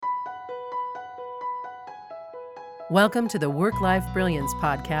Welcome to the Work-Life Brilliance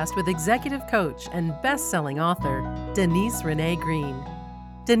podcast with executive coach and best-selling author, Denise Renee Green.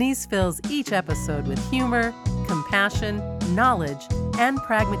 Denise fills each episode with humor, compassion, knowledge, and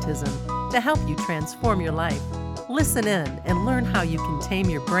pragmatism to help you transform your life. Listen in and learn how you can tame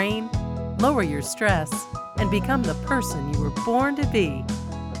your brain, lower your stress, and become the person you were born to be.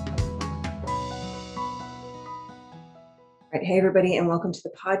 All right, hey everybody, and welcome to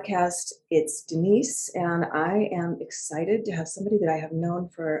the podcast. It's Denise, and I am excited to have somebody that I have known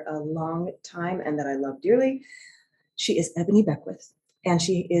for a long time and that I love dearly. She is Ebony Beckwith, and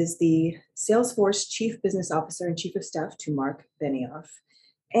she is the Salesforce Chief Business Officer and Chief of Staff to Marc Benioff.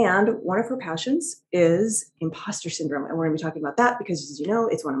 And one of her passions is imposter syndrome, and we're going to be talking about that because, as you know,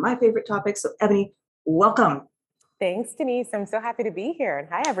 it's one of my favorite topics. So, Ebony, welcome. Thanks, Denise. I'm so happy to be here. And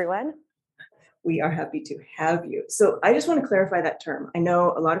hi, everyone. We are happy to have you. So I just want to clarify that term. I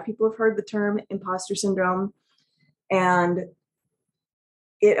know a lot of people have heard the term imposter syndrome, and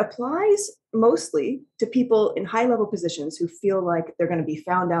it applies mostly to people in high-level positions who feel like they're going to be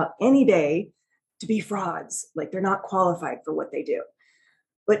found out any day to be frauds, like they're not qualified for what they do.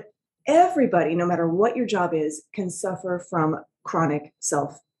 But everybody, no matter what your job is, can suffer from chronic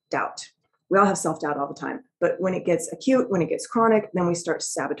self-doubt. We all have self-doubt all the time, but when it gets acute, when it gets chronic, then we start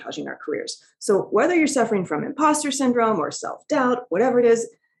sabotaging our careers. So whether you're suffering from imposter syndrome or self-doubt, whatever it is,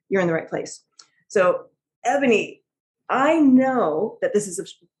 you're in the right place. So Ebony, I know that this is a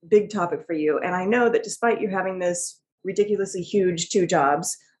big topic for you, and I know that despite you having this ridiculously huge 2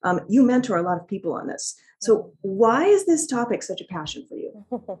 jobs, you mentor a lot of people on this. So why is this topic such a passion for you?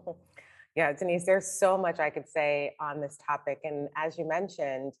 Yeah, Denise, there's so much I could say on this topic. And as you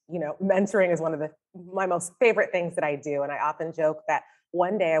mentioned, mentoring is one of my most favorite things that I do. And I often joke that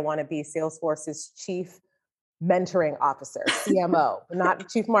one day I want to be Salesforce's chief mentoring officer, CMO, not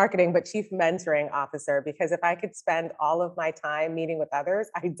chief marketing, but chief mentoring officer, because if I could spend all of my time meeting with others,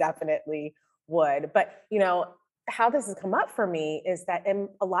 I definitely would. But, how this has come up for me is that in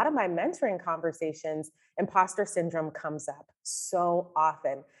a lot of my mentoring conversations, imposter syndrome comes up so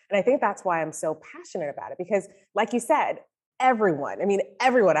often. And I think that's why I'm so passionate about it, because like you said, everyone,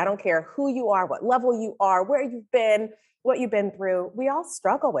 I don't care who you are, what level you are, where you've been, what you've been through, we all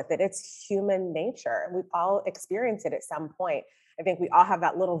struggle with it. It's human nature. We've all experienced it at some point. I think we all have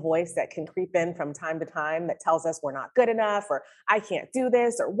that little voice that can creep in from time to time that tells us we're not good enough, or I can't do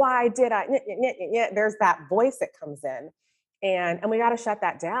this, or why did I? There's that voice that comes in, and we got to shut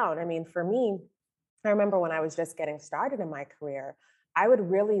that down. For me, I remember when I was just getting started in my career, I would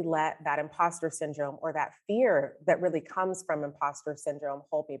really let that imposter syndrome or that fear that really comes from imposter syndrome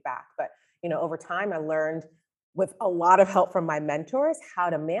hold me back. But over time, I learned, with a lot of help from my mentors, how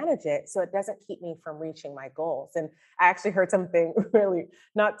to manage it so it doesn't keep me from reaching my goals. And I actually heard something really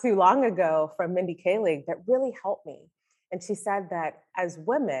not too long ago from Mindy Kaling that really helped me. And she said that as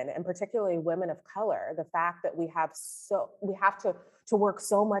women, and particularly women of color, the fact that we have to work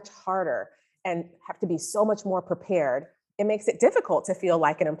so much harder and have to be so much more prepared, it makes it difficult to feel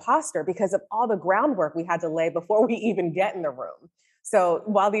like an imposter because of all the groundwork we had to lay before we even get in the room. So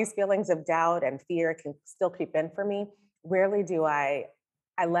while these feelings of doubt and fear can still creep in for me, rarely do I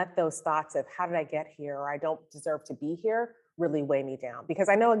let those thoughts of how did I get here, or I don't deserve to be here, really weigh me down, because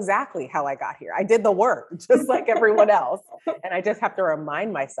I know exactly how I got here. I did the work just like everyone else. And I just have to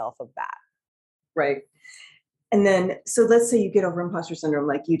remind myself of that. Right. And then, so let's say you get over imposter syndrome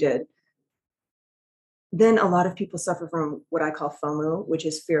like you did. Then a lot of people suffer from what I call FOMO, which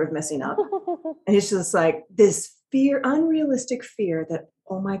is fear of messing up. And it's just like this unrealistic fear that,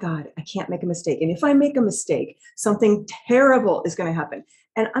 oh my God, I can't make a mistake. And if I make a mistake, something terrible is going to happen.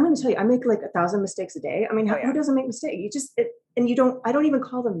 And I'm going to tell you, I make like 1,000 mistakes a day. Who doesn't make mistakes? I don't even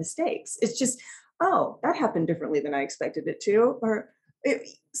call them mistakes. It's just, oh, that happened differently than I expected it to.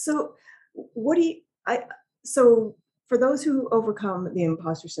 So for those who overcome the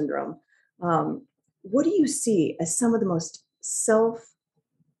imposter syndrome, what do you see as some of the most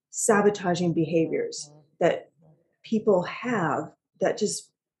self-sabotaging behaviors that people have that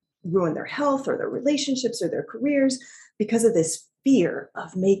just ruin their health or their relationships or their careers because of this fear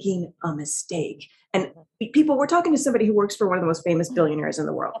of making a mistake? And we're talking to somebody who works for one of the most famous billionaires in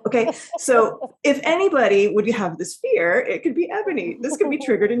the world. Okay. So if anybody would have this fear, it could be Ebony. This could be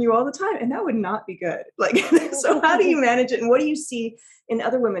triggered in you all the time. And that would not be good. So how do you manage it? And what do you see in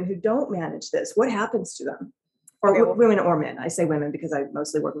other women who don't manage this? What happens to them? Or women or men. I say women because I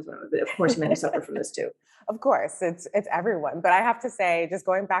mostly work with women, but of course men suffer from this too. Of course, it's everyone. But I have to say, just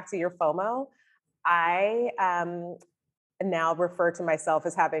going back to your FOMO, now refer to myself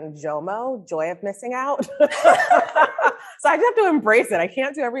as having JOMO, joy of missing out. So I just have to embrace it. I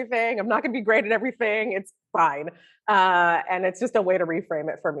can't do everything. I'm not going to be great at everything. It's fine. And it's just a way to reframe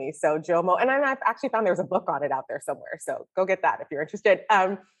it for me. So JOMO, and I've actually found there's a book on it out there somewhere. So go get that if you're interested.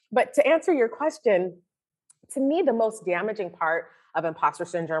 But to answer your question, to me, the most damaging part of imposter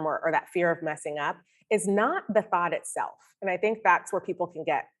syndrome or that fear of messing up is not the thought itself. And I think that's where people can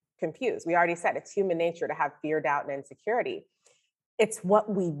get confused. We already said it's human nature to have fear, doubt, and insecurity. It's what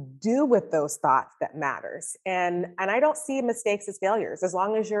we do with those thoughts that matters. And I don't see mistakes as failures as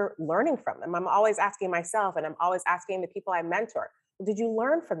long as you're learning from them. I'm always asking myself, and I'm always asking the people I mentor, did you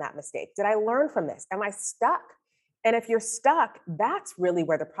learn from that mistake? Did I learn from this? Am I stuck? And if you're stuck, that's really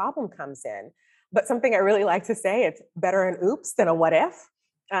where the problem comes in. But something I really like to say, it's better an oops than a what if.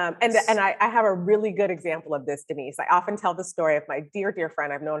 And I have a really good example of this, Denise. I often tell the story of my dear, dear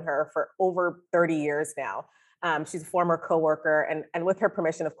friend. I've known her for over 30 years now. She's a former coworker, and with her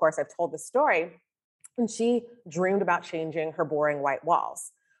permission, of course, I've told the story. And she dreamed about changing her boring white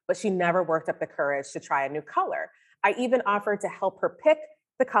walls, but she never worked up the courage to try a new color. I even offered to help her pick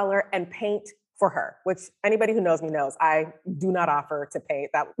the color and paint for her, which anybody who knows me knows I do not offer to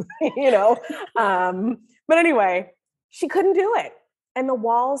paint that, But anyway, she couldn't do it. And the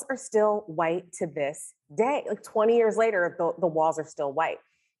walls are still white to this day. Like 20 years later, the walls are still white.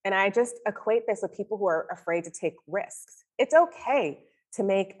 And I just equate this with people who are afraid to take risks. It's okay to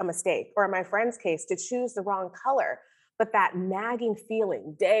make a mistake, or in my friend's case, to choose the wrong color. But that nagging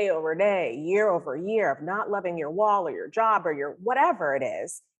feeling day over day, year over year of not loving your wall or your job or your whatever it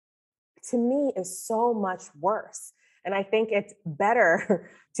is, to me is so much worse. And I think it's better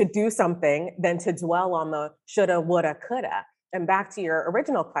to do something than to dwell on the shoulda, woulda, coulda. And back to your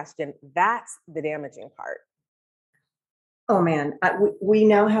original question, that's the damaging part. Oh man, we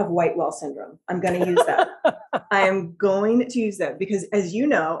now have white wall syndrome. I'm going to use that. I am going to use that because, as you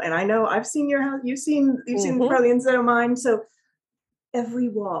know, and I know I've seen your house. You've seen probably the inside of mine. So every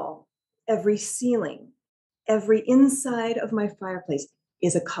wall, every ceiling, every inside of my fireplace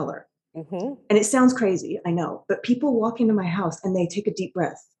is a color. And it sounds crazy, I know, but people walk into my house and they take a deep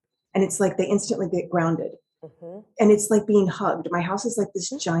breath, and it's like they instantly get grounded. And it's like being hugged. My house is like this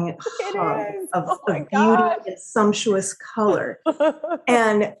giant hug of beauty and sumptuous color.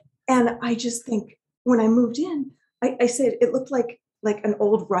 and I just think when I moved in, I said it looked like an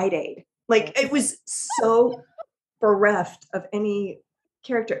old Rite Aid. Like it was so bereft of any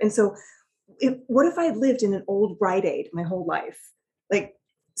character. And so what if I had lived in an old Rite Aid my whole life? Like,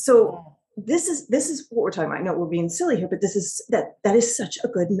 so this is what we're talking about. I know we're being silly here, but that is such a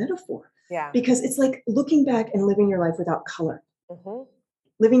good metaphor. Yeah. Because it's like looking back and living your life without color,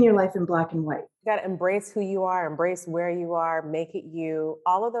 living your life in black and white. You got to embrace who you are, embrace where you are, make it you,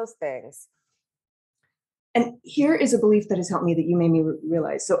 all of those things. And here is a belief that has helped me that you made me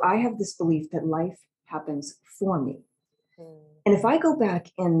realize. So I have this belief that life happens for me. And if I go back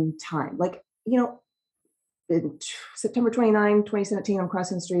in time, like, in September 29, 2017, I'm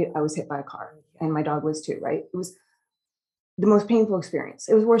crossing the street, I was hit by a car and my dog was too, right? It was the most painful experience.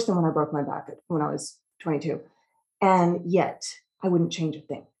 It was worse than when I broke my back when I was 22. And yet I wouldn't change a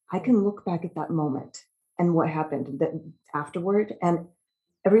thing. I can look back at that moment and what happened afterward, and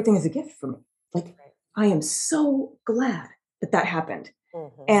everything is a gift for me. Like, I am so glad that happened.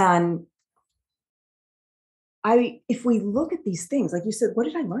 And if we look at these things, like you said, what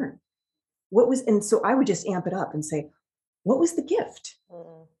did I learn? And so I would just amp it up and say, what was the gift?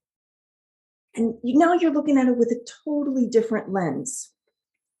 And now you're looking at it with a totally different lens.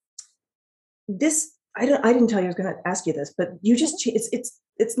 I didn't tell you I was going to ask you this, but you just,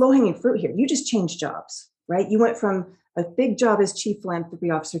 it's low hanging fruit here. You just changed jobs, right? You went from a big job as chief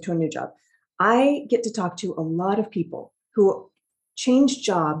philanthropy officer to a new job. I get to talk to a lot of people who change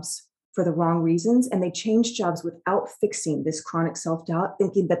jobs for the wrong reasons, and they change jobs without fixing this chronic self-doubt,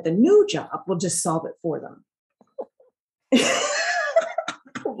 thinking that the new job will just solve it for them.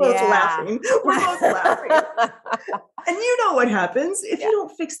 We're both laughing. And you know what happens if you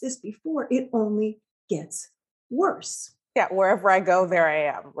don't fix this before, it only gets worse. Yeah, wherever I go, there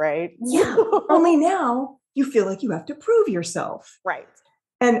I am, right? Yeah, only now you feel like you have to prove yourself. Right.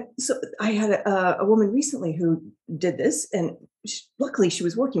 And so I had a woman recently who did this, and luckily she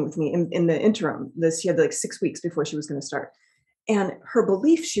was working with me in the interim. She had like 6 weeks before she was going to start. And her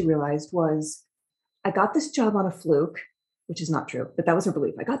belief, she realized, was, I got this job on a fluke, which is not true, but that was her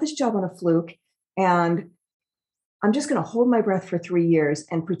belief. I got this job on a fluke, and I'm just going to hold my breath for 3 years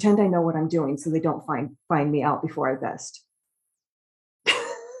and pretend I know what I'm doing so they don't find me out before I vest.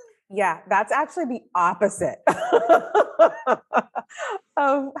 Yeah, that's actually the opposite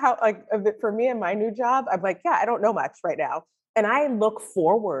of how, like, for me and my new job, I'm like, yeah, I don't know much right now. And I look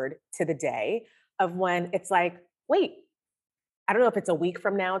forward to the day of when it's like, wait, I don't know if it's a week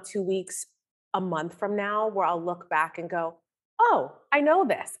from now, 2 weeks, a month from now, where I'll look back and go, oh, I know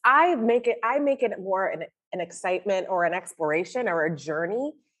this. I make it more an excitement or an exploration or a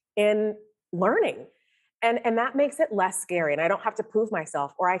journey in learning. And that makes it less scary. And I don't have to prove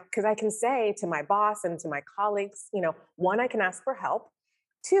myself, because I can say to my boss and to my colleagues, one, I can ask for help.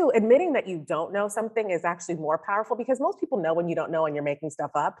 Two, admitting that you don't know something is actually more powerful, because most people know when you don't know and you're making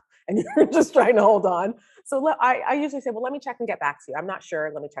stuff up and you're just trying to hold on. So I usually say, well, let me check and get back to you. I'm not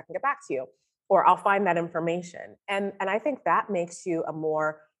sure. Let me check and get back to you. Or I'll find that information. And I think that makes you a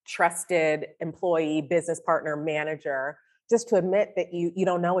more trusted employee, business partner, manager, just to admit that you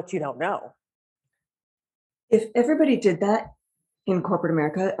don't know what you don't know. If everybody did that in corporate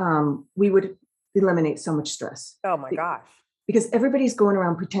America, we would eliminate so much stress. Oh my gosh. Because everybody's going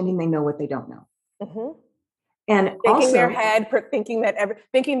around pretending they know what they don't know. Mm-hmm. And Shaking their also, head, thinking that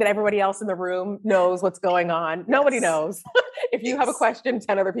everybody else in the room knows what's going on. Nobody yes, knows. If you have a question,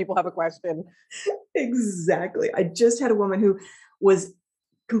 10 other people have a question. exactly. I just had a woman who was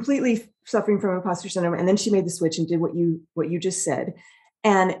completely suffering from imposter syndrome, and then she made the switch and did what you just said.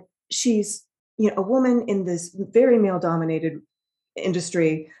 And she's a woman in this very male dominated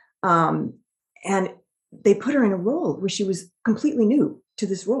industry, and they put her in a role where she was completely new to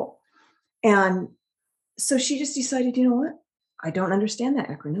this role. And so she just decided, you know what? I don't understand that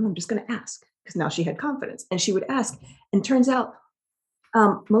acronym. I'm just going to ask, because now she had confidence, and she would ask. And turns out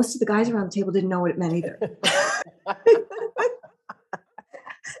most of the guys around the table didn't know what it meant either.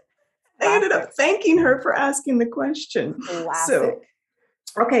 They ended up thanking her for asking the question. Classic.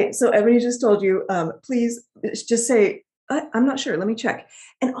 So Ebony just told you, please just say, I'm not sure. Let me check.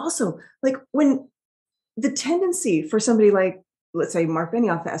 And also, like, when the tendency for somebody like, let's say, Marc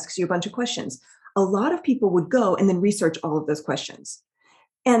Benioff asks you a bunch of questions, a lot of people would go and then research all of those questions.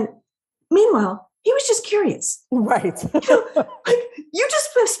 And meanwhile, he was just curious. Right. You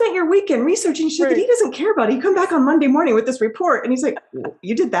just spent your weekend researching shit that he doesn't care about. You come back on Monday morning with this report, and he's like,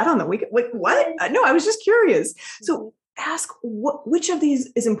 you did that on the weekend? Like, what? No, I was just curious. So ask, which of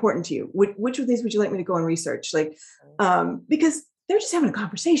these is important to you? Which of these would you like me to go and research? Like, because they're just having a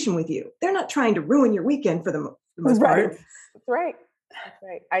conversation with you. They're not trying to ruin your weekend for the most part. That's right. That's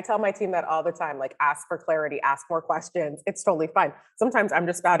right. I tell my team that all the time, like, ask for clarity, ask more questions. It's totally fine. Sometimes I'm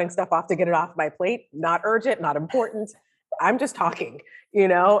just spouting stuff off to get it off my plate. Not urgent, not important. I'm just talking,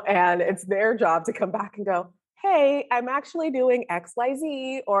 and it's their job to come back and go, hey, I'm actually doing X, Y,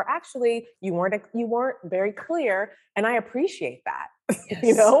 Z, or actually you weren't very clear. And I appreciate that,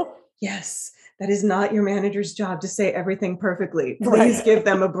 Yes. Yes. That is not your manager's job to say everything perfectly. Please give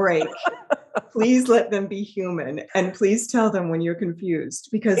them a break. Please let them be human, and please tell them when you're confused,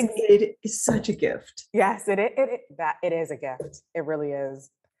 because it is such a gift. Yes, it is a gift. It really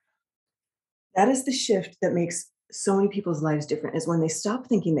is. That is the shift that makes so many people's lives different, is when they stop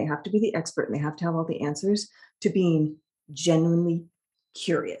thinking they have to be the expert and they have to have all the answers, to being genuinely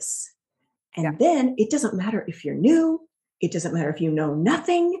curious. And then it doesn't matter if you're new. It doesn't matter if you know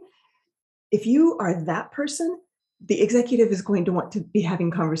nothing. If you are that person, the executive is going to want to be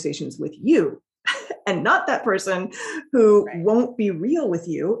having conversations with you, and not that person who won't be real with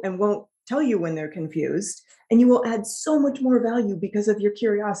you and won't tell you when they're confused. And you will add so much more value because of your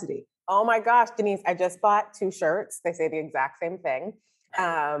curiosity. Oh my gosh, Denise, I just bought 2 shirts. They say the exact same thing.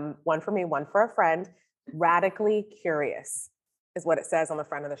 One for me, one for a friend. Radically curious is what it says on the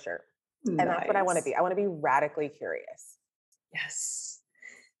front of the shirt. Nice. And that's what I want to be. I want to be radically curious. Yes.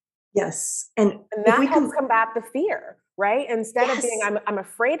 Yes. And that helps combat the fear, right? Instead of being, I'm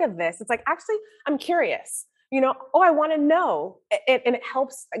afraid of this, it's like, actually, I'm curious. I want to know. And it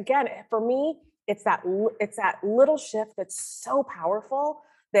helps, again, for me, it's that little shift that's so powerful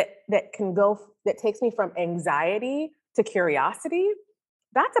that takes me from anxiety to curiosity.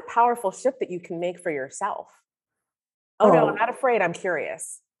 That's a powerful shift that you can make for yourself. No, I'm not afraid. I'm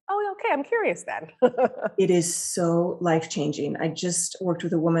curious. Oh, okay. I'm curious then. It is so life-changing. I just worked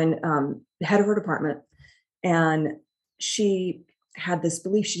with a woman, the head of her department, and she had this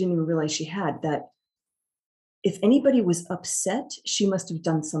belief she didn't even realize she had, that if anybody was upset, she must have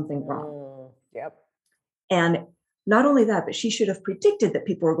done something wrong. Yep. And not only that, but she should have predicted that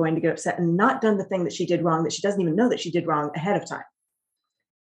people were going to get upset and not done the thing that she did wrong, that she doesn't even know that she did wrong, ahead of time.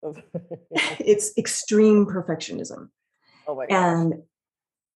 It's extreme perfectionism. Oh my gosh. And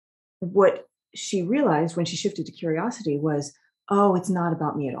what she realized when she shifted to curiosity was, it's not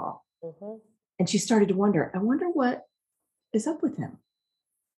about me at all. Mm-hmm. And she started to wonder, I wonder what is up with him.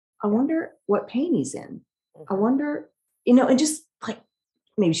 I wonder what pain he's in. I Mhm. wonder, and just like,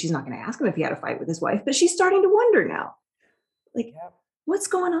 maybe she's not going to ask him if he had a fight with his wife, but she's starting to wonder now, like, Yep. what's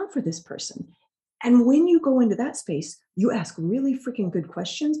going on for this person? And when you go into that space, you ask really freaking good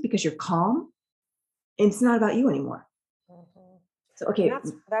questions because you're calm and it's not about you anymore. Mhm. So, And okay,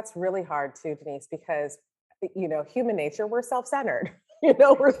 that's really hard too, Denise, because human nature, we're self-centered.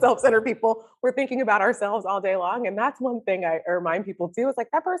 We're self-centered people. We're thinking about ourselves all day long. And that's one thing I remind people too. It's like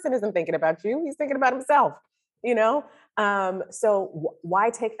that person isn't thinking about you. He's thinking about himself, you know? So why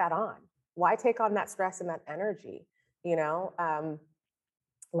take that on? Why take on that stress and that energy? You know,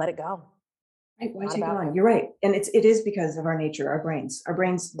 let it go. right, why Not take it about on? you. You're right. And it is because of our nature, our brains. Our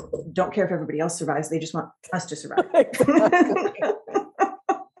brains don't care if everybody else survives. They just want us to survive. Exactly.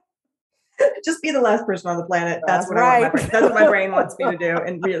 Just be the last person on the planet. That's That's what I want my right. brain. That's what my brain wants me to do.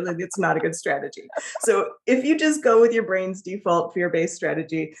 And really, it's not a good strategy. So if you just go with your brain's default fear-based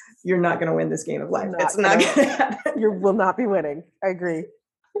strategy, you're not going to win this game of life. It's Not not gonna, going to happen. you will not be winning. I agree.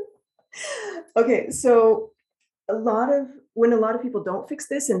 Okay, so when a lot of people don't fix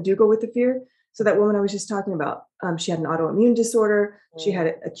this and do go with the fear. So that woman I was just talking about, she had an autoimmune disorder. She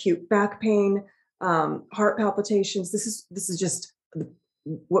had acute back pain, heart palpitations. This is just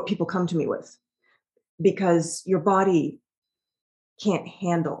what people come to me with, because your body can't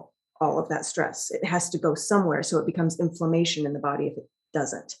handle all of that stress. It has to go somewhere, so it becomes inflammation in the body if it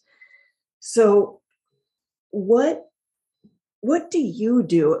doesn't. So what what do you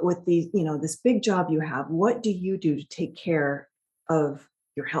do with this big job you have? What do you do to take care of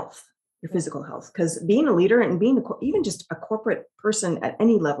your health, your Mm. physical health? Because being a leader and being even just a corporate person at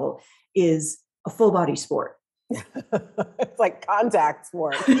any level is a full body sport. It's like contact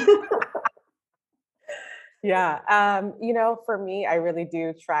sport. Yeah. For me, I really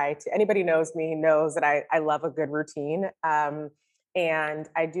do try to, anybody knows me knows that I love a good routine. And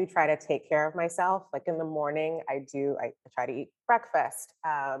I do try to take care of myself. Like in the morning, I try to eat breakfast.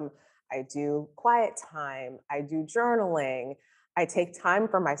 I do quiet time. I do journaling. I take time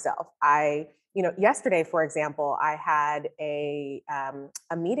for myself. Yesterday, for example, I had a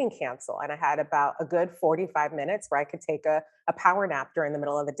meeting cancel and I had about a good 45 minutes where I could take a power nap during the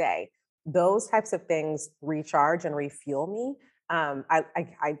middle of the day. Those types of things recharge and refuel me.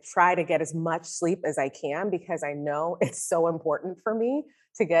 I try to get as much sleep as I can because I know it's so important for me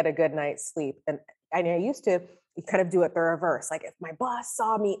to get a good night's sleep. And I used to kind of do it the reverse. Like if my boss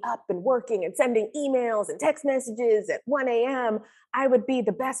saw me up and working and sending emails and text messages at 1 a.m., I would be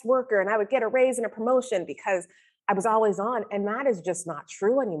the best worker and I would get a raise and a promotion because I was always on. And that is just not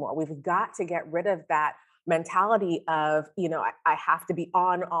true anymore. We've got to get rid of that mentality of, I have to be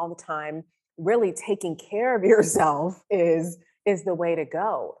on all the time. Really taking care of yourself is the way to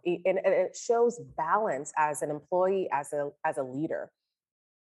go. And it shows balance as an employee, as a leader.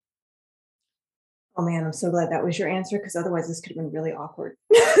 Oh man, I'm so glad that was your answer, because otherwise this could have been really awkward.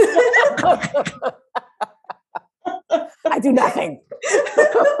 I do nothing.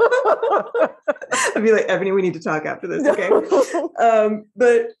 I'd be like, Ebony, we need to talk after this, okay?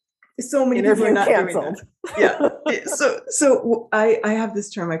 But so many people are Interview not canceled. doing that. Yeah. So I have this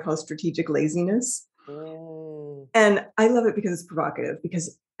term I call strategic laziness. Mm, And I love it because it's provocative,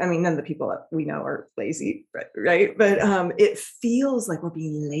 because I mean, none of the people that we know are lazy, right? But it feels like we're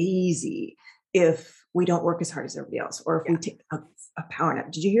being lazy if we don't work as hard as everybody else, or if we yeah. take a power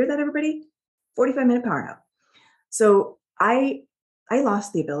nap. Did you hear that, everybody? 45-minute power nap. So I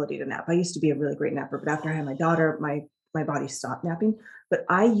lost the ability to nap. I used to be a really great napper, but after I had my daughter, my body stopped napping. But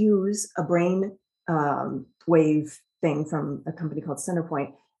I use a brain wave thing from a company called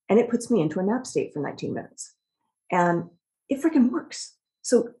Centerpoint, and it puts me into a nap state for 19 minutes. And it freaking works.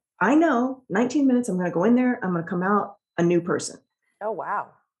 So I know 19 minutes, I'm going to go in there, I'm going to come out a new person. Oh wow.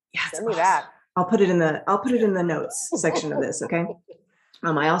 Yeah, it's Send me awesome. that. I'll put it in the notes section of this. Okay.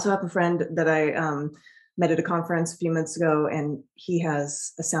 I also have a friend that I met at a conference a few months ago, and he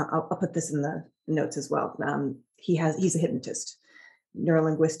has a sound. I'll put this in the notes as well. He's a hypnotist,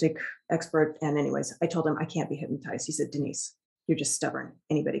 neurolinguistic expert. And anyways, I told him I can't be hypnotized. He said, Denise, you're just stubborn.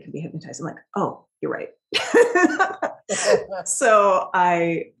 Anybody can be hypnotized. I'm like, oh, you're right. So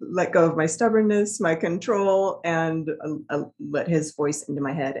I let go of my stubbornness, my control, and let his voice into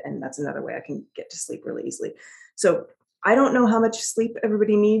my head. And that's another way I can get to sleep really easily. So I don't know how much sleep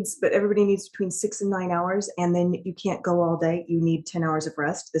everybody needs, but everybody needs between 6 and 9 hours. And then you can't go all day. You need 10 hours of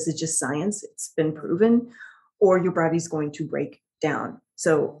rest. This is just science. It's been proven, or your body's going to break down.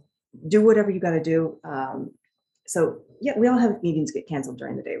 So do whatever you got to do. So yeah, we all have meetings get canceled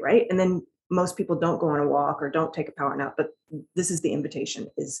during the day, right? And then most people don't go on a walk or don't take a power nap, but this is the invitation: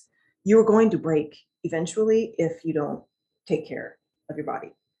 is you're going to break eventually if you don't take care of your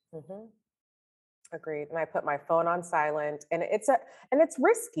body. Mhm. Agreed. And I put my phone on silent, and it's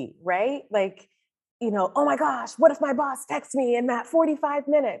risky, right? Like, oh my gosh, what if my boss texts me in that 45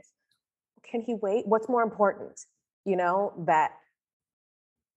 minutes? Can he wait? What's more important? That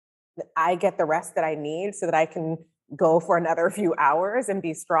I get the rest that I need so that I can go for another few hours and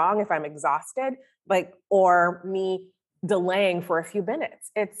be strong if I'm exhausted, like, or me delaying for a few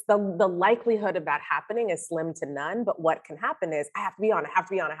minutes. It's the likelihood of that happening is slim to none. But what can happen is I have to be on, I have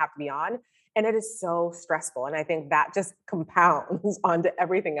to be on, I have to be on. And it is so stressful. And I think that just compounds onto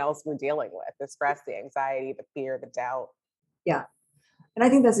everything else we're dealing with: the stress, the anxiety, the fear, the doubt. Yeah. And I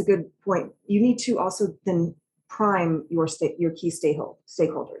think that's a good point. You need to also then prime your key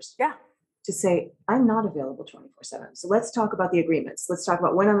stakeholders Yeah. to say, I'm not available 24/7. So let's talk about the agreements. Let's talk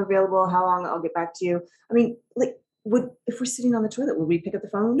about when I'm available, how long I'll get back to you. I mean, like, if we're sitting on the toilet, would we pick up the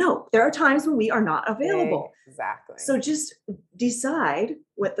phone? No, there are times when we are not available. Exactly. So just decide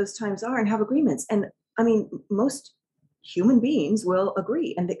what those times are and have agreements. And I mean, most human beings will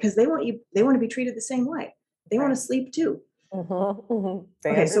agree, and because they want to be treated the same way. They want Right. to sleep too. They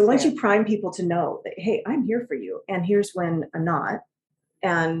Okay, so once you understand. prime people to know that, hey, I'm here for you, and here's when I'm not,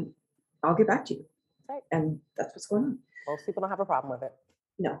 and I'll get back to you. Right. And that's what's going on. Most people don't have a problem with it.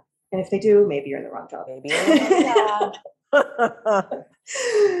 No. And if they do, maybe you're in the wrong job. Maybe you're in the wrong job.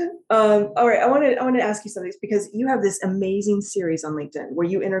 All right, I want to ask you something because you have this amazing series on LinkedIn where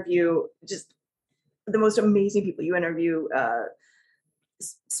you interview just the most amazing people. You interview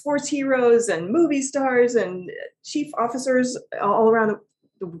sports heroes and movie stars and chief officers all around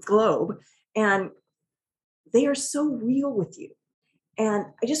the globe, and they are so real with you. And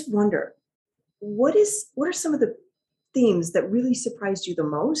I just wonder, what are some of the themes that really surprised you the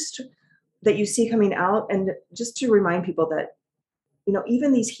most that you see coming out? And just to remind people that,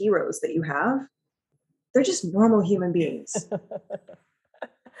 even these heroes that you have, they're just normal human beings.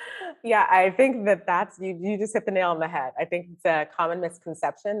 Yeah, I think that's you just hit the nail on the head. I think it's a common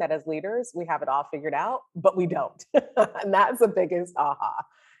misconception that as leaders, we have it all figured out, but we don't. And that's the biggest aha.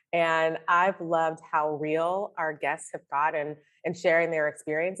 And I've loved how real our guests have gotten in sharing their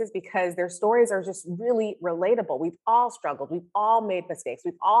experiences because their stories are just really relatable. We've all struggled. We've all made mistakes.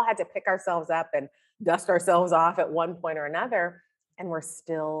 We've all had to pick ourselves up and dust ourselves off at one point or another, and we're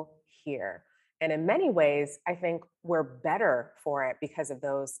still here. And in many ways, I think we're better for it because of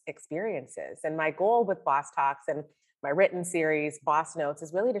those experiences. And my goal with Boss Talks and my written series, Boss Notes,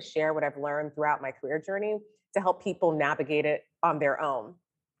 is really to share what I've learned throughout my career journey to help people navigate it on their own.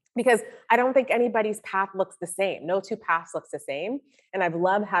 Because I don't think anybody's path looks the same. No two paths looks the same. And I've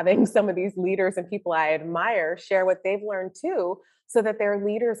loved having some of these leaders and people I admire share what they've learned too, so that their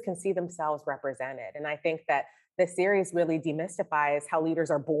leaders can see themselves represented. And I think that the series really demystifies how leaders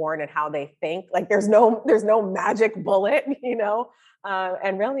are born and how they think. Like there's no magic bullet,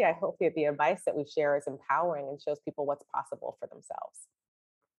 And really, I hope that the advice that we share is empowering and shows people what's possible for themselves.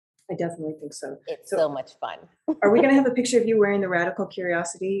 I definitely think so. It's So so much fun. are we going to have a picture of you wearing the Radical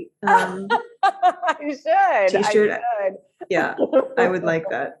Curiosity I should. t-shirt? I should. Yeah, I would like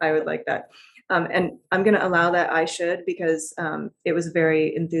that. I would like that. And I'm going to allow that I should because it was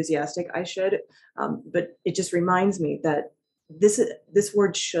very enthusiastic. I should, but it just reminds me that this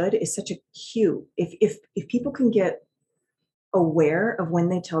word "should" is such a cue. If people can get aware of when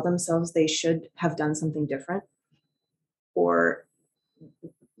they tell themselves they should have done something different, or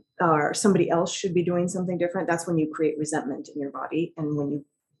somebody else should be doing something different, that's when you create resentment in your body. And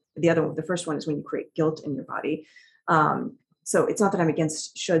the first one is when you create guilt in your body. So it's not that I'm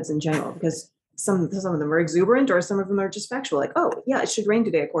against shoulds in general, because some of them are exuberant, or some of them are just factual, like, oh yeah, it should rain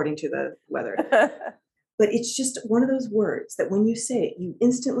today according to the weather. But it's just one of those words that when you say it, you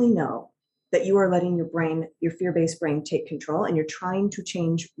instantly know that you are letting your fear-based brain take control, and you're trying to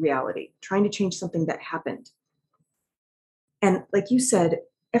change reality, trying to change something that happened. And like you said,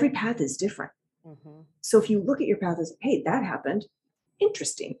 every path is different. Mhm. So if you look at your path as, hey, that happened,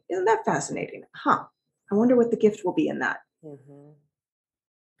 interesting. Isn't that fascinating? Huh. I wonder what the gift will be in that. Mhm.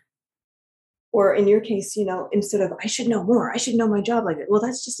 Or in your case, instead of I should know more, I should know my job like that. Well,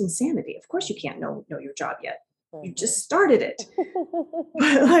 that's just insanity. Of course you can't know your job yet. You just started it.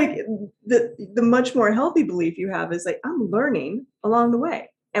 But like the much more healthy belief you have is like, I'm learning along the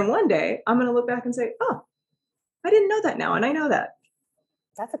way. And one day I'm going to look back and say, oh, I didn't know that now. And I know that.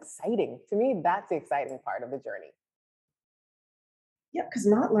 That's exciting. To me, that's the exciting part of the journey. Yeah, because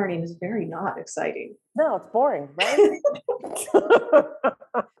not learning is very not exciting. No, it's boring, right?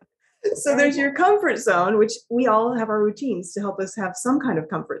 So there's your comfort zone, which we all have our routines to help us have some kind of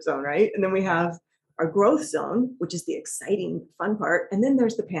comfort zone, right? And then we have our growth zone, which is the exciting, fun part. And then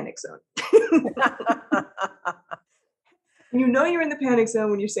there's the panic zone. You know you're in the panic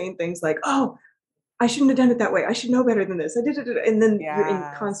zone when you're saying things like, oh, I shouldn't have done it that way. I should know better than this. I did it. And then you're in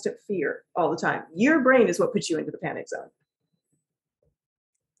Yes. constant fear all the time. Your brain is what puts you into the panic zone.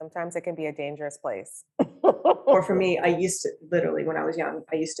 Sometimes it can be a dangerous place. Or for me, I used to literally, when I was young,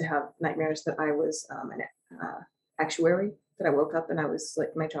 I used to have nightmares that I was an actuary, that I woke up and I was like,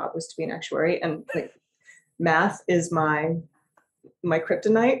 my job was to be an actuary. And like math is my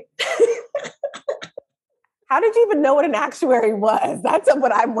kryptonite. How did you even know what an actuary was? That's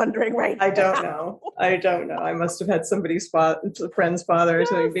what I'm wondering right now. I don't know. I must have had somebody's friend's father or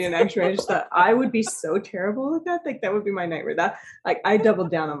something be an actuary. I just thought I would be so terrible at that. Like that would be my nightmare. That like I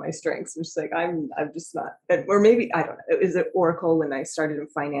doubled down on my strengths. I'm just like I'm just not. Or maybe I don't know. It was at Oracle when I started in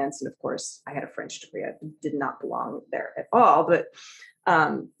finance, and of course I had a French degree. I did not belong there at all. But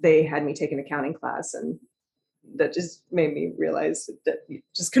they had me take an accounting class, and that just made me realize that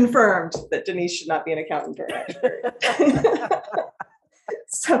just confirmed that Denise should not be an accountant or an actuary.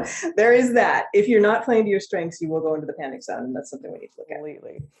 So there is that. If you're not playing to your strengths, you will go into the panic zone, and that's something we need to look at.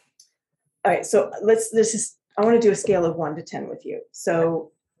 Completely. All right, so I want to do a scale of 1 to 10 with you.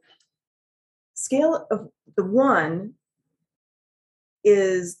 So scale of the 1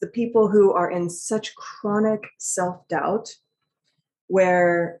 is the people who are in such chronic self-doubt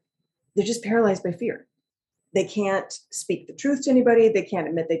where they're just paralyzed by fear. They can't speak the truth to anybody. They can't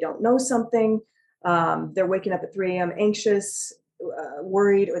admit they don't know something. They're waking up at 3 a.m. anxious,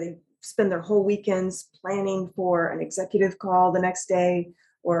 worried, or they spend their whole weekends planning for an executive call the next day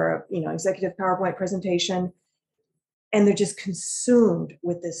or executive PowerPoint presentation. And they're just consumed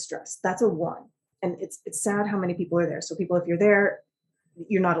with this stress. That's a 1. And it's sad how many people are there. So people, if you're there,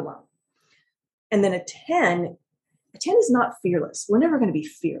 you're not alone. And then a 10 is not fearless. We're never going to be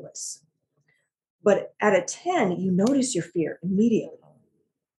fearless. But at a 10, you notice your fear immediately.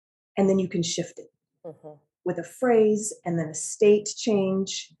 And then you can shift it with a phrase and then a state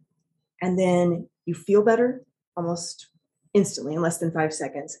change. And then you feel better almost instantly in less than 5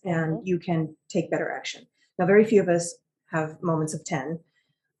 seconds. And you can take better action. Now, very few of us have moments of 10,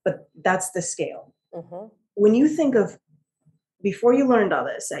 but that's the scale. When you think of before you learned all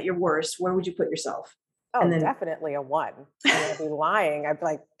this at your worst, where would you put yourself? Oh, And then, definitely a 1. I'd be lying. I'd be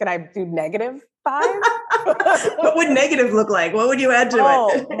like, can I do -5? what would negative look like? What would you add to it?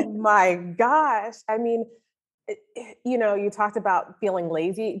 Oh my gosh. I mean, you talked about feeling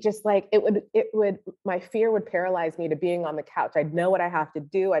lazy, just like my fear would paralyze me to being on the couch. I'd know what I have to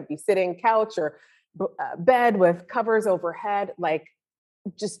do. I'd be sitting couch or bed with covers overhead, like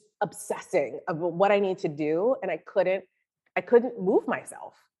just obsessing about what I need to do. And I couldn't move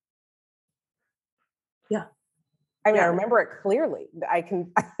myself. Yeah. I mean, I remember it clearly.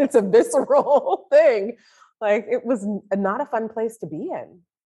 It's a visceral thing. Like it was not a fun place to be in.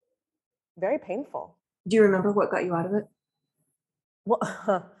 Very painful. Do you remember what got you out of it?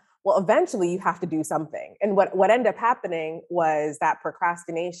 Well, eventually you have to do something. And what ended up happening was that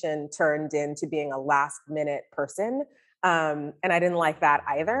procrastination turned into being a last minute person. And I didn't like that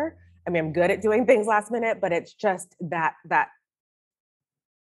either. I mean, I'm good at doing things last minute, but it's just that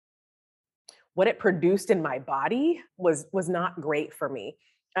what it produced in my body was not great for me.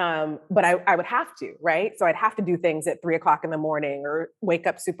 But I would have to, right? So I'd have to do things at 3 o'clock in the morning or wake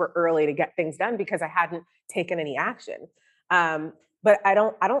up super early to get things done because I hadn't taken any action. But I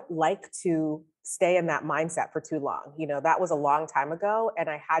don't like to stay in that mindset for too long. That was a long time ago, and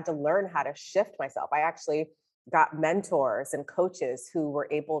I had to learn how to shift myself. I actually got mentors and coaches who were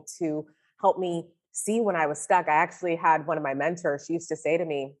able to help me see when I was stuck. I actually had one of my mentors, she used to say to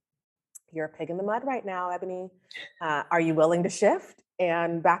me, "You're a pig in the mud right now, Ebony. Are you willing to shift?"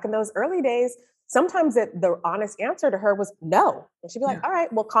 And back in those early days, sometimes the honest answer to her was no. And she'd be like, "All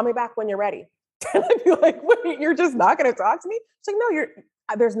right, well, call me back when you're ready." And I'd be like, "Wait, you're just not going to talk to me?" She's like,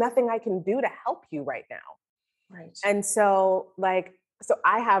 "No, there's nothing I can do to help you right now." Right. And so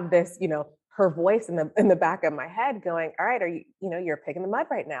I have this, her voice in the back of my head going, "All right, you're a pig in the mud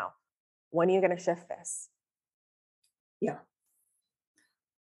right now. When are you going to shift this?" Yeah.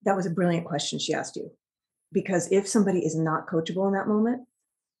 That was a brilliant question she asked you, because if somebody is not coachable in that moment,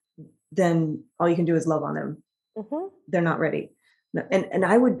 then all you can do is love on them. They're not ready. And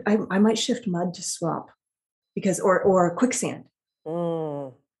I might shift mud to swamp or quicksand,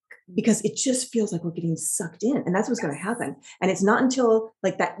 because it just feels like we're getting sucked in, and that's what's going to happen. And it's not until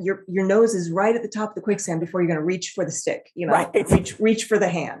like that your nose is right at the top of the quicksand before you're going to reach for the stick, Right. reach for the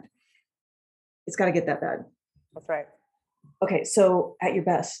hand. It's got to get that bad. That's right. Okay, so at your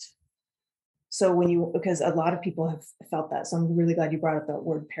best. So because a lot of people have felt that. So I'm really glad you brought up the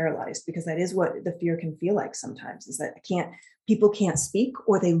word paralyzed, because that is what the fear can feel like sometimes, is that people can't speak,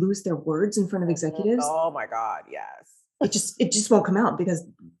 or they lose their words in front of executives. Oh my God, yes. it just won't come out because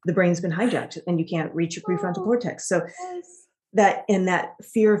the brain's been hijacked and you can't reach your prefrontal cortex. So that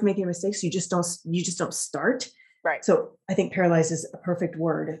fear of making mistakes, you just don't start. Right. So I think paralyzed is a perfect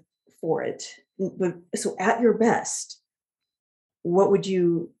word for it. But so at your best, what would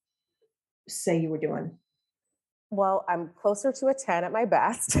you say you were doing? Well, I'm closer to a 10 at my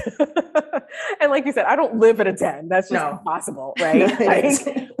best. And like you said, I don't live at a 10. That's just No. impossible, right? It is.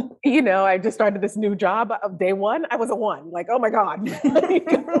 Like, you know, I just started this new job of day one. I was a 1. Like, oh my God. Like,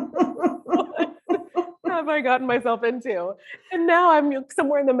 what have I gotten myself into? And now I'm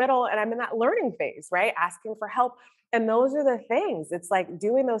somewhere in the middle and I'm in that learning phase, right? Asking for help. And those are the things. It's like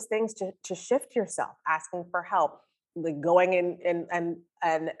doing those things to shift yourself, asking for help, like going in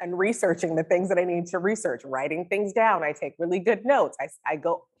and researching the things that I need to research, writing things down. I take really good notes. I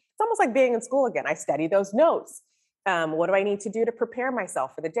go, it's almost like being in school again. I study those notes. What do I need to do to prepare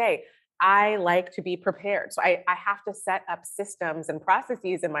myself for the day? I like to be prepared. So I have to set up systems and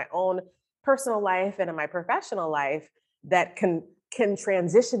processes in my own personal life and in my professional life that can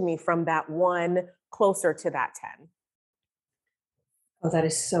transition me from that 1 closer to that 10. Oh, that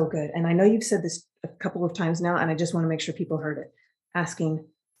is so good. And I know you've said this a couple of times now, and I just want to make sure people heard it. Asking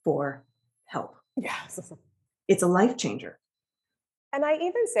for help. Yes. It's a life changer. And I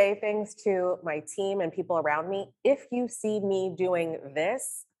even say things to my team and people around me. If you see me doing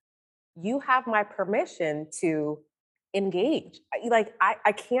this, you have my permission to engage.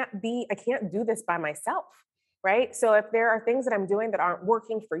 I can't do this by myself. Right. So if there are things that I'm doing that aren't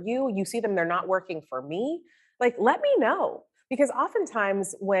working for you, you see them, they're not working for me, like, let me know. Because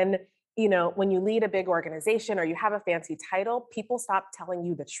oftentimes when you lead a big organization or you have a fancy title, people stop telling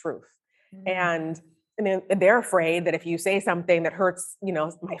you the truth. And then they're afraid that if you say something that hurts,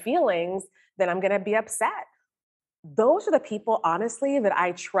 my feelings, then I'm going to be upset. Those are the people, honestly, that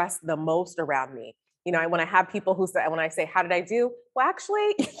I trust the most around me. When I have people when I say, how did I do? Well,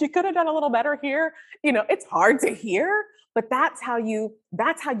 actually, you could have done a little better here. It's hard to hear, but that's how you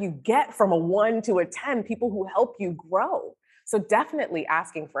get from a 1 to a 10, people who help you grow. So definitely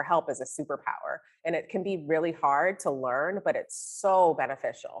asking for help is a superpower, and it can be really hard to learn, but it's so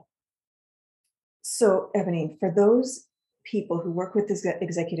beneficial. So, Ebony, for those people who work with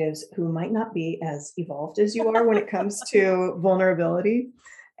executives who might not be as evolved as you are when it comes to vulnerability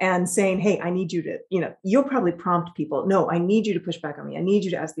and saying, hey, I need you to, you'll probably prompt people, no, I need you to push back on me. I need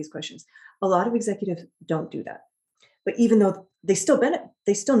you to ask these questions. A lot of executives don't do that. But even though they still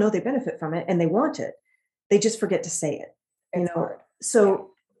know they benefit from it and they want it, they just forget to say it. It's hard. So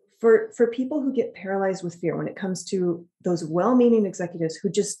for people who get paralyzed with fear when it comes to those well-meaning executives who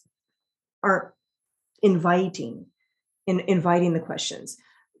just aren't inviting the questions,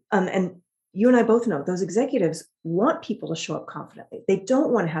 and you and I both know those executives want people to show up confidently. They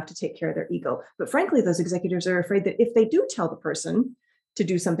don't want to have to take care of their ego. But frankly, those executives are afraid that if they do tell the person to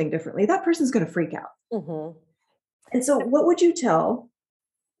do something differently, that person's going to freak out. Mm-hmm. And so what do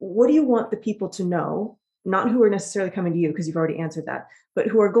you want the people to know, not who are necessarily coming to you, because you've already answered that, but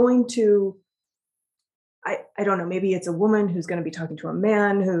who are going to, I don't know, maybe it's a woman who's going to be talking to a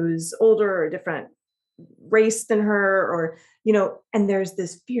man who's older or a different race than her, or, and there's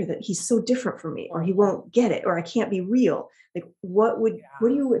this fear that he's so different from me, or he won't get it, or I can't be real. Like, what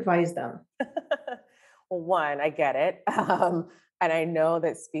do you advise them? Well, 1, I get it. And I know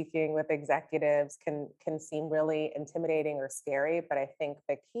that speaking with executives can seem really intimidating or scary, but I think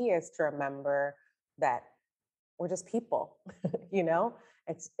the key is to remember that we're just people,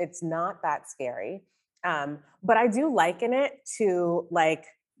 it's not that scary. But I do liken it to like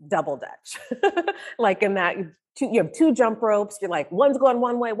double dutch, like in that you have 2 jump ropes. You're like, one's going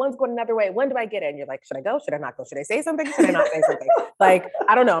one way, one's going another way. When do I get in? You're like, should I go? Should I not go? Should I say something? Should I not say something? Like,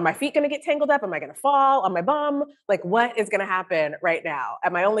 I don't know. Are my feet going to get tangled up? Am I going to fall on my bum? Like, what is going to happen right now?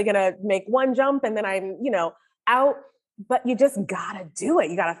 Am I only going to make 1 jump and then I'm, out? But you just got to do it.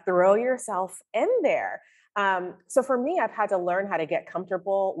 You got to throw yourself in there. So for me, I've had to learn how to get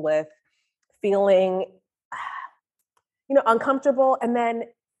comfortable with feeling, uncomfortable and then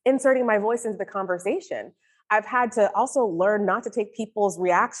inserting my voice into the conversation. I've had to also learn not to take people's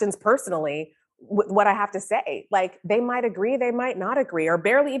reactions personally with what I have to say. Like, they might agree, they might not agree, or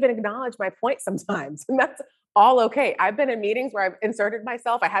barely even acknowledge my point sometimes. And that's all okay. I've been in meetings where I've inserted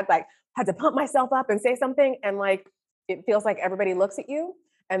myself. I had to pump myself up and say something. And it feels like everybody looks at you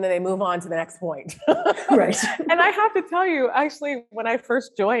and then they move on to the next point. Right. And I have to tell you, actually, when I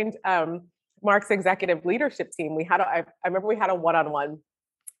first joined Marc's executive leadership team, I remember we had a one-on-one.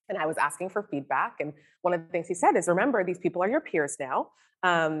 and I was asking for feedback. And one of the things he said is, remember, these people are your peers now.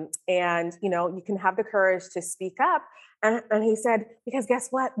 And you can have the courage to speak up. And he said, because guess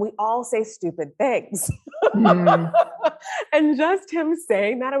what? We all say stupid things. Mm. And just him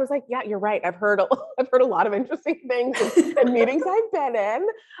saying that, I was like, yeah, you're right. I've heard I've heard a lot of interesting things in meetings I've been in.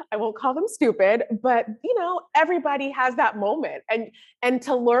 I won't call them stupid, but everybody has that moment. And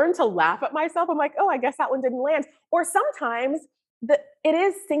to learn to laugh at myself, I'm like, oh, I guess that one didn't land. Or sometimes it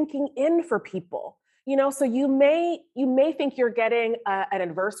is sinking in for people. So you may think you're getting an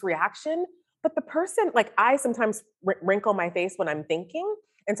adverse reaction, but the person, like, I sometimes wrinkle my face when I'm thinking.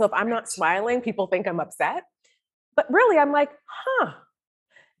 And so if I'm not smiling, people think I'm upset. But really, I'm like, huh.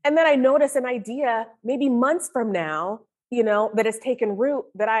 And then I notice an idea maybe months from now, that has taken root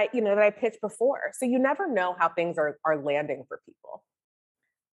that I pitched before. So you never know how things are landing for people.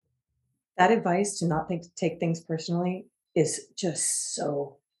 That advice to not take things personally is just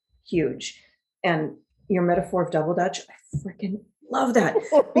so huge. And your metaphor of double dutch, I freaking love that,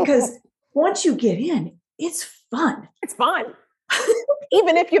 because once you get in, it's fun. It's fun.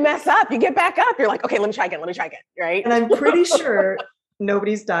 Even if you mess up, you get back up. You're like, okay, let me try again, right? And I'm pretty sure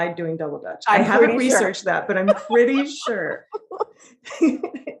nobody's died doing double dutch. I haven't researched that, but I'm pretty sure.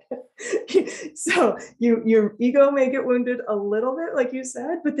 So your ego may get wounded a little bit, like you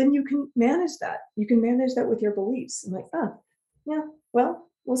said, but then you can manage that. You can manage that with your beliefs. I'm like, yeah, well,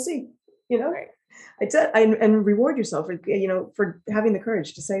 we'll see. Right. And reward yourself for having the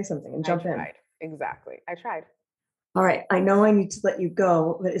courage to say something and jump in. Exactly. I tried. All right. I know I need to let you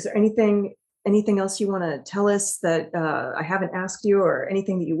go, but is there anything else you want to tell us that I haven't asked you, or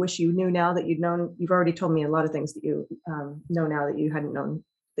anything that you wish you knew now that you'd known? You've already told me a lot of things that you know now that you hadn't known,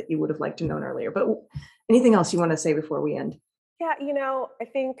 that you would have liked to know earlier. But anything else you want to say before we end? Yeah, I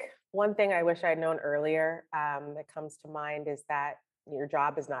think one thing I wish I'd known earlier that comes to mind is that your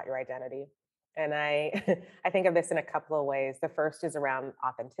job is not your identity. And I I think of this in a couple of ways. The first is around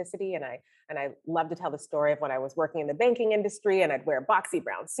authenticity, and I love to tell the story of when I was working in the banking industry, and I'd wear boxy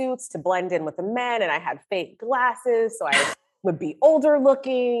brown suits to blend in with the men, and I had fake glasses so I would be older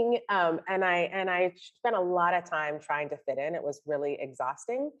looking, and I spent a lot of time trying to fit in. It was really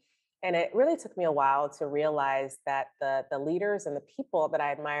exhausting, and it really took me a while to realize that the leaders and the people that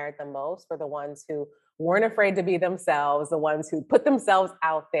I admired the most were the ones who weren't afraid to be themselves, the ones who put themselves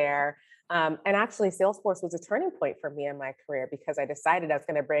out there. And actually, Salesforce was a turning point for me in my career, because I decided I was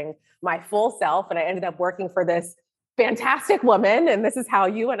going to bring my full self, and I ended up working for this fantastic woman. And this is how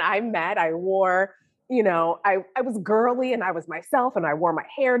you and I met. I wore, I was girly, and I was myself, and I wore my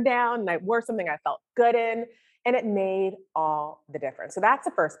hair down, and I wore something I felt good in, and it made all the difference. So that's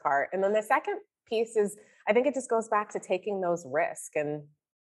the first part. And then the second piece is, I think it just goes back to taking those risks. And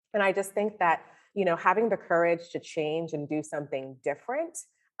I just think that, having the courage to change and do something different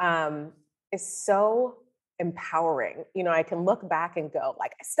is so empowering. I can look back and go,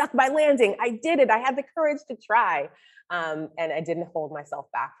 like, I stuck my landing. I did it. I had the courage to try. And I didn't hold myself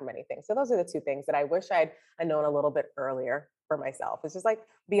back from anything. So those are the two things that I wish I'd known a little bit earlier for myself. It's just like,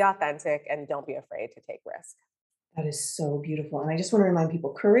 be authentic and don't be afraid to take risk. That is so beautiful. And I just want to remind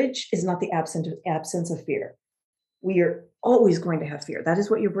people, courage is not the absence of fear. We are always going to have fear. That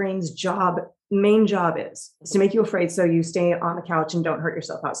is what your brain's main job is to make you afraid, so you stay on the couch and don't hurt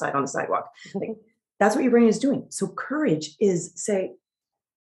yourself outside on the sidewalk. Like, that's what your brain is doing. So courage is say,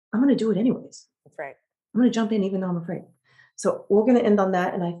 I'm going to do it anyways. That's right. I'm going to jump in even though I'm afraid. So we're going to end on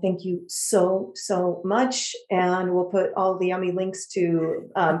that. And I thank you so, so much. And we'll put all the yummy links to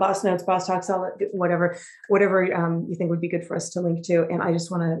Boss Notes, Boss Talks, all that, whatever you think would be good for us to link to. And I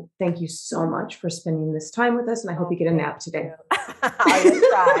just want to thank you so much for spending this time with us. And I hope you get a nap today. I will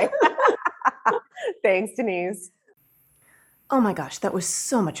try. Thanks, Denise. Oh my gosh, that was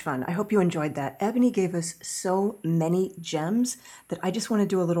so much fun. I hope you enjoyed that. Ebony gave us so many gems that I just want to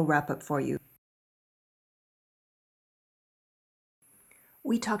do a little wrap up for you.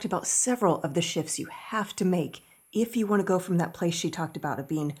 We talked about several of the shifts you have to make if you want to go from that place she talked about of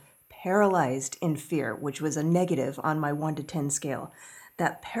being paralyzed in fear, which was a negative on my 1 to 10 scale.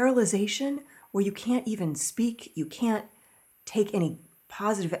 That paralyzation where you can't even speak, you can't take any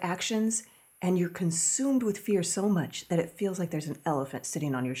positive actions, and you're consumed with fear so much that it feels like there's an elephant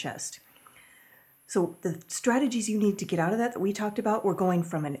sitting on your chest. So the strategies you need to get out of that we talked about were going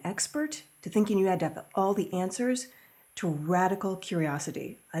from an expert to thinking you had to have all the answers to radical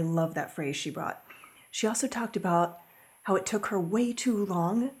curiosity. I love that phrase she brought. She also talked about how it took her way too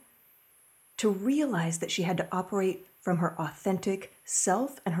long to realize that she had to operate from her authentic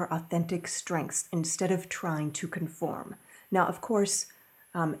self and her authentic strengths instead of trying to conform. Now, of course,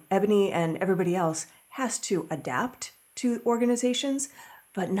 Ebony and everybody else has to adapt to organizations,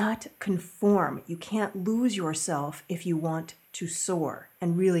 but not conform. You can't lose yourself if you want to soar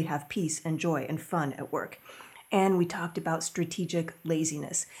and really have peace and joy and fun at work. And we talked about strategic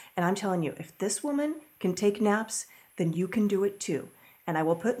laziness. And I'm telling you, if this woman can take naps, then you can do it too. And I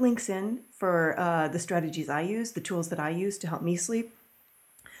will put links in for the strategies I use, the tools that I use to help me sleep.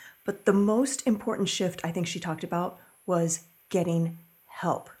 But the most important shift I think she talked about was getting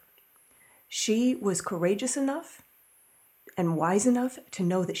help. She was courageous enough and wise enough to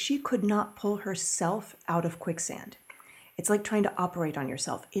know that she could not pull herself out of quicksand. It's like trying to operate on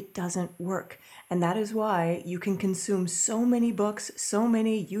yourself. It doesn't work. And that is why you can consume so many books, so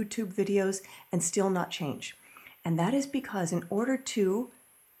many YouTube videos, and still not change. And that is because in order to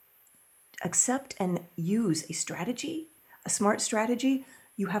accept and use a strategy, a smart strategy,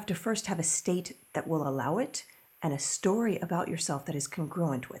 you have to first have a state that will allow it and a story about yourself that is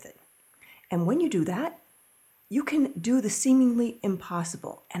congruent with it. And when you do that, you can do the seemingly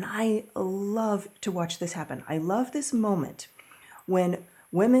impossible. And I love to watch this happen. I love this moment when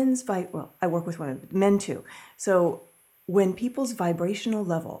I work with women, men too. So when people's vibrational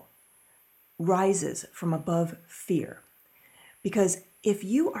level rises from above fear, because if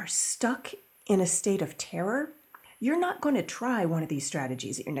you are stuck in a state of terror, you're not going to try one of these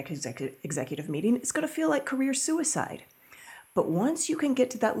strategies at your next executive meeting. It's going to feel like career suicide. But once you can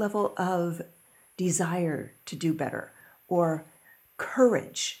get to that level of desire to do better or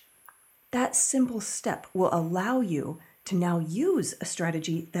courage, that simple step will allow you to now use a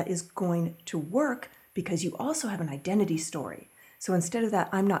strategy that is going to work because you also have an identity story. So instead of that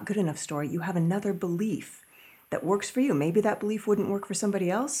I'm not good enough story, you have another belief that works for you. Maybe that belief wouldn't work for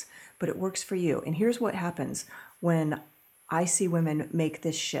somebody else, but it works for you. And here's what happens when I see women make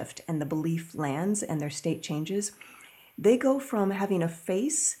this shift and the belief lands and their state changes. They go from having a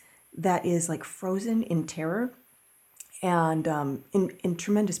face that is like frozen in terror and in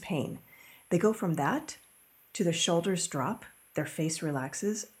tremendous pain. They go from that to their shoulders drop, their face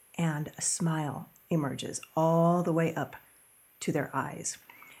relaxes, and a smile emerges all the way up to their eyes.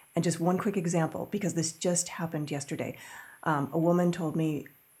 And just one quick example, because this just happened yesterday. A woman told me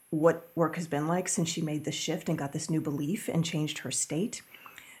what work has been like since she made this shift and got this new belief and changed her state.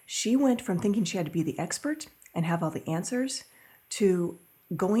 She went from thinking she had to be the expert and have all the answers to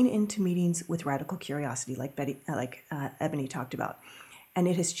going into meetings with radical curiosity, like Ebony talked about. And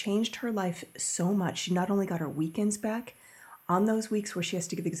it has changed her life so much. She not only got her weekends back, on those weeks where she has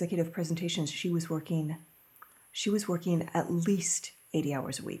to give executive presentations, she was working at least 80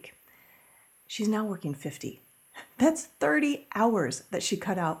 hours a week. She's now working 50. That's 30 hours that she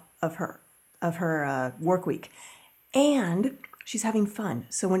cut out of her work week. And she's having fun.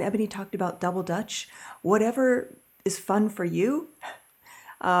 So when Ebony talked about double Dutch, whatever is fun for you,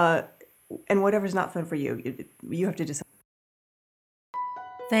 and whatever's not fun for you, you have to decide.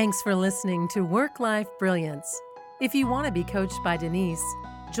 Thanks for listening to Work-Life Brilliance. If you want to be coached by Denise,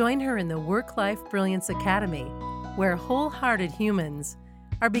 join her in the Work-Life Brilliance Academy, where wholehearted humans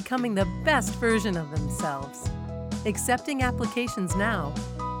are becoming the best version of themselves. Accepting applications now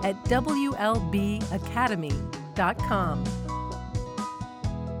at WLBacademy.com.